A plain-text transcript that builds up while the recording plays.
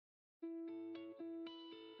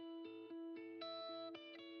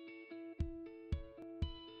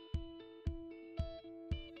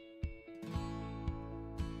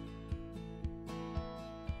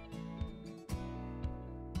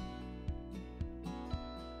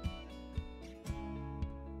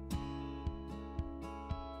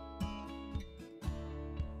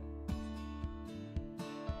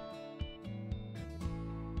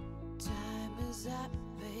stop,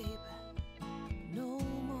 babe. No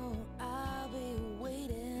more, I'll be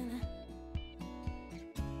waiting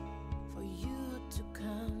for you to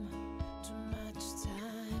come. Too much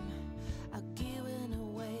time I've given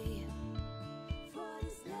away for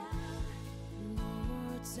this love. No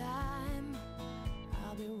more time,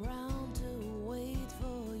 I'll be round to wait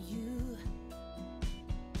for you.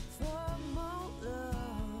 For more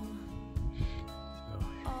love,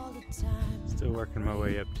 all the time. Still working my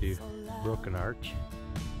way up to Broken Arch.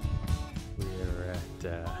 We are at,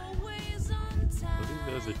 I believe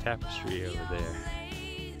those are tapestry over there.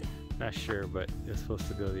 Not sure, but it's supposed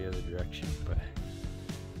to go the other direction, but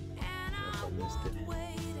I missed it.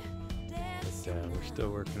 But we're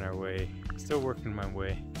still working our way, my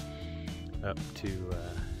way up to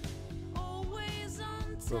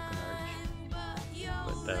Broken Arch.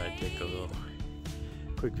 But thought I'd take a little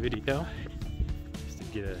quick video just to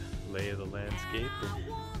get a lay of the landscape.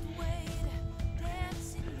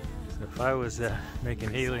 So if I was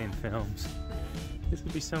making alien films, this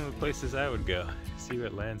would be some of the places I would go, see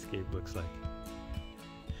what landscape looks like.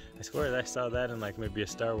 I swear I saw that in like maybe a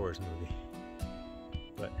Star Wars movie,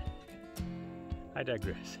 but I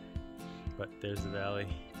digress. But there's the valley,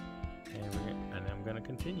 and I'm gonna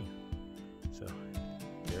continue. So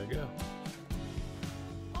here I go.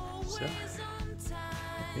 So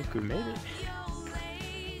I think we made it.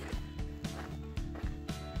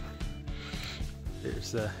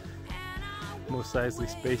 There's Mos Eisley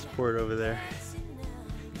Spaceport over there.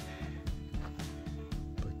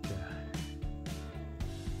 But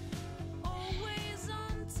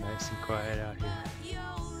nice and quiet out here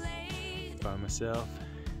by myself.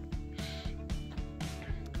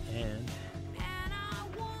 And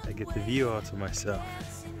I get the view all to myself.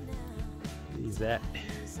 See, that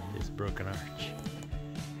is Broken Arch.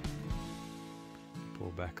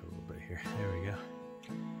 Pull back a little bit here. There we go.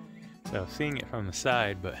 So I was seeing it from the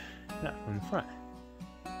side, but not from the front.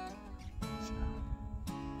 So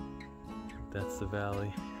that's the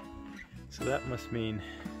valley. So that must mean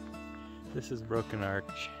this is Broken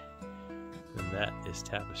Arch, and that is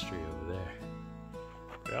tapestry over there.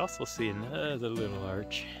 But I also see another little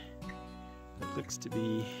arch that looks to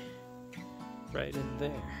be right in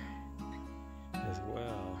there, as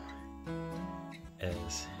well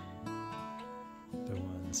as the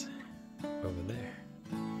ones over there.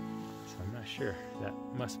 So I'm not sure. That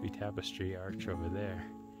must be tapestry arch over there,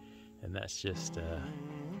 and that's just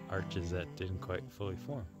arches that didn't quite fully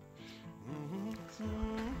form. So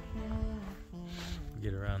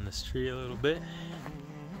get around this tree a little bit,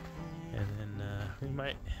 and then we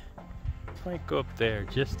might go up there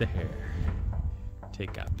just a hair,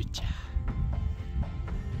 take a picture.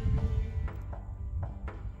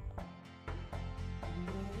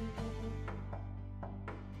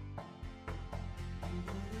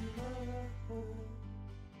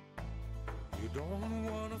 You don't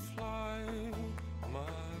wanna fly, my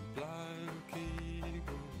black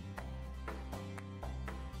eagle.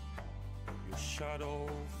 Your shadow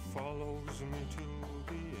follows me to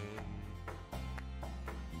the end.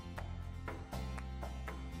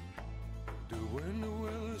 The wind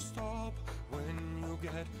will stop when you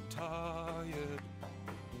get tired.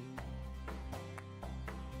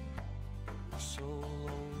 You're so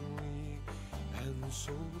lonely and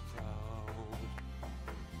so proud.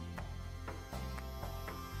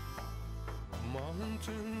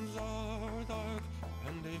 Mountains are dark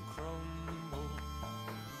and they crumble.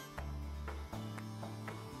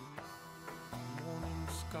 Morning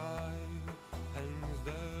sky hangs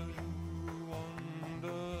there, you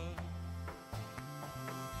wonder.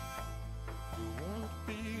 You won't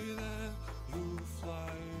be there, you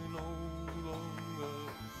fly no longer.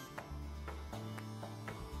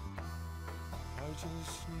 I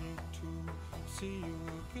just need to see you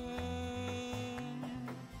again.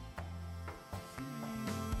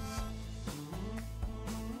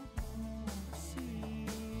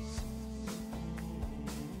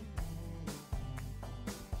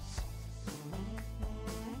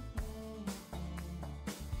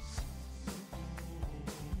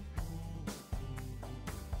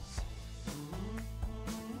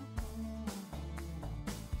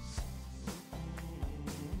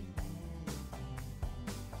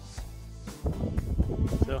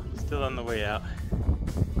 So, still on the way out,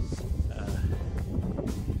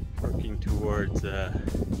 working towards the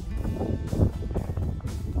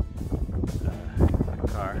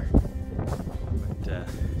car, but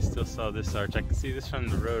still saw this arch. I can see this from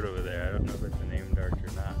the road over there. I don't know if it's a named arch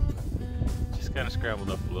or not, but just kind of scrambled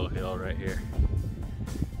up a little hill right here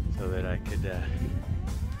so that I could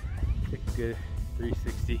take a good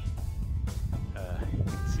 360. You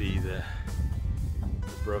can see the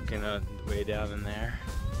broken on the way down in there.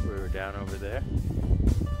 We were down over there.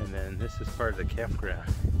 And then this is part of the campground.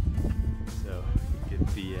 So you get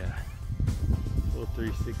the full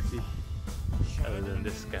 360 other than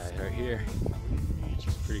this guy right here, which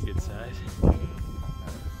is pretty good size.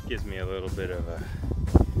 Gives me a little bit of an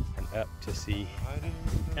up to see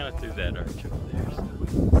kind of through that arch over there. So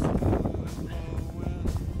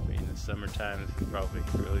in the summertime, this is probably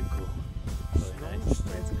really cool. Really nice.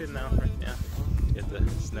 It's good now right now. Get the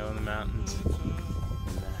snow in the mountains.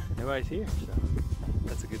 And nobody's here, so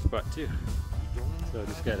that's a good spot too. So I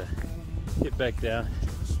just gotta get back down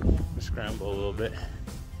and scramble a little bit.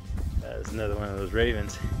 There's another one of those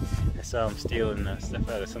ravens. I saw them stealing stuff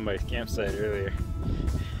out of somebody's campsite earlier.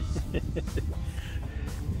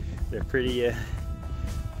 They're pretty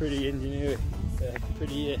ingenuity,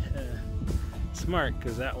 pretty smart,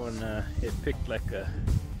 because that one it picked like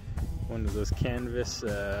one of those canvas,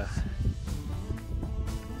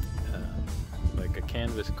 like a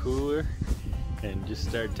canvas cooler, and just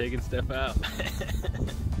started taking stuff out.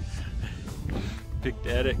 Picked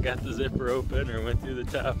at it, got the zipper open, or went through the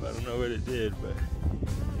top. I don't know what it did, but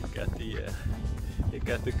it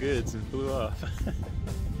got the goods and flew off.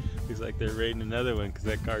 Looks like they're raiding another one because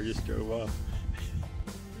that car just drove off.